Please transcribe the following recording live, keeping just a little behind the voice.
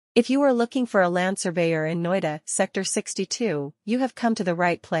If you are looking for a land surveyor in Noida Sector 62, you have come to the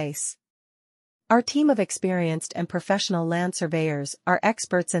right place. Our team of experienced and professional land surveyors are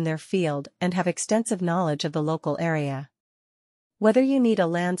experts in their field and have extensive knowledge of the local area. Whether you need a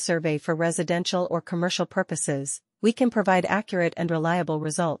land survey for residential or commercial purposes, we can provide accurate and reliable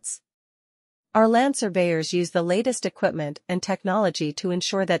results. Our land surveyors use the latest equipment and technology to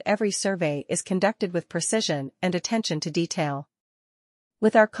ensure that every survey is conducted with precision and attention to detail.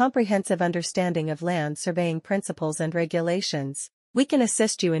 With our comprehensive understanding of land surveying principles and regulations, we can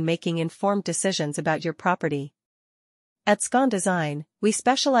assist you in making informed decisions about your property. At Scon Design, we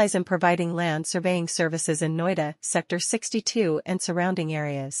specialize in providing land surveying services in Noida Sector 62 and surrounding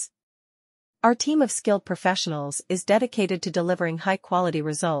areas. Our team of skilled professionals is dedicated to delivering high-quality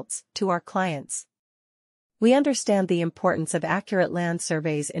results to our clients. We understand the importance of accurate land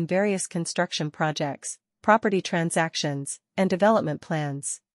surveys in various construction projects, property transactions, and development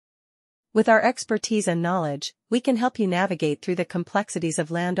plans. With our expertise and knowledge, we can help you navigate through the complexities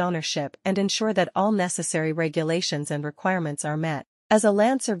of land ownership and ensure that all necessary regulations and requirements are met. As a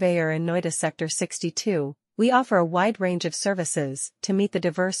land surveyor in Noida Sector 62, we offer a wide range of services to meet the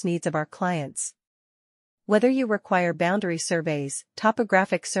diverse needs of our clients. Whether you require boundary surveys,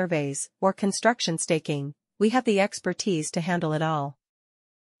 topographic surveys, or construction staking, we have the expertise to handle it all.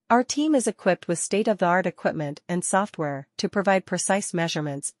 Our team is equipped with state-of-the-art equipment and software to provide precise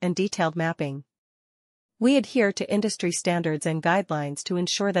measurements and detailed mapping. We adhere to industry standards and guidelines to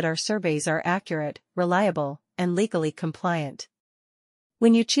ensure that our surveys are accurate, reliable, and legally compliant.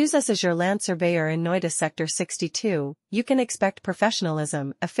 When you choose us as your land surveyor in Noida Sector 62, you can expect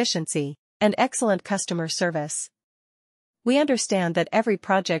professionalism, efficiency, and excellent customer service. We understand that every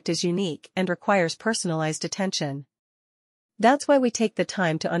project is unique and requires personalized attention. That's why we take the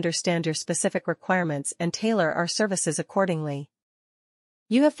time to understand your specific requirements and tailor our services accordingly.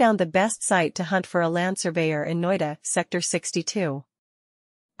 You have found the best site to hunt for a land surveyor in Noida Sector 62.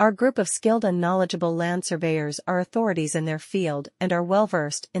 Our group of skilled and knowledgeable land surveyors are authorities in their field and are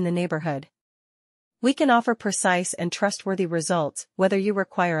well-versed in the neighborhood. We can offer precise and trustworthy results whether you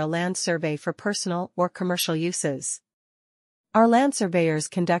require a land survey for personal or commercial uses. Our land surveyors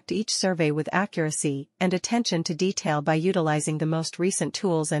conduct each survey with accuracy and attention to detail by utilizing the most recent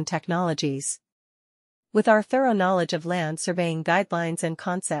tools and technologies. With our thorough knowledge of land surveying guidelines and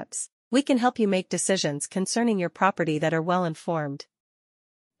concepts, we can help you make decisions concerning your property that are well-informed.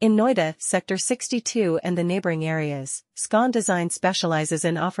 In Noida Sector 62 and the neighboring areas, Scon Design specializes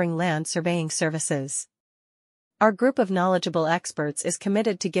in offering land surveying services. Our group of knowledgeable experts is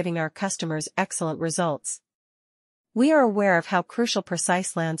committed to giving our customers excellent results. We are aware of how crucial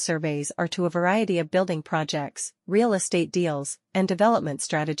precise land surveys are to a variety of building projects, real estate deals, and development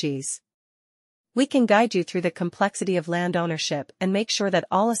strategies. We can guide you through the complexity of land ownership and make sure that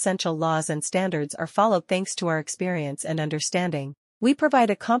all essential laws and standards are followed thanks to our experience and understanding. We provide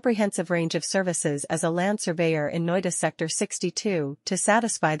a comprehensive range of services as a land surveyor in Noida Sector 62 to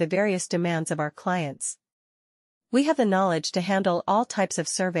satisfy the various demands of our clients. We have the knowledge to handle all types of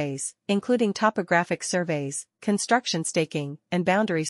surveys, including topographic surveys, construction staking, and boundary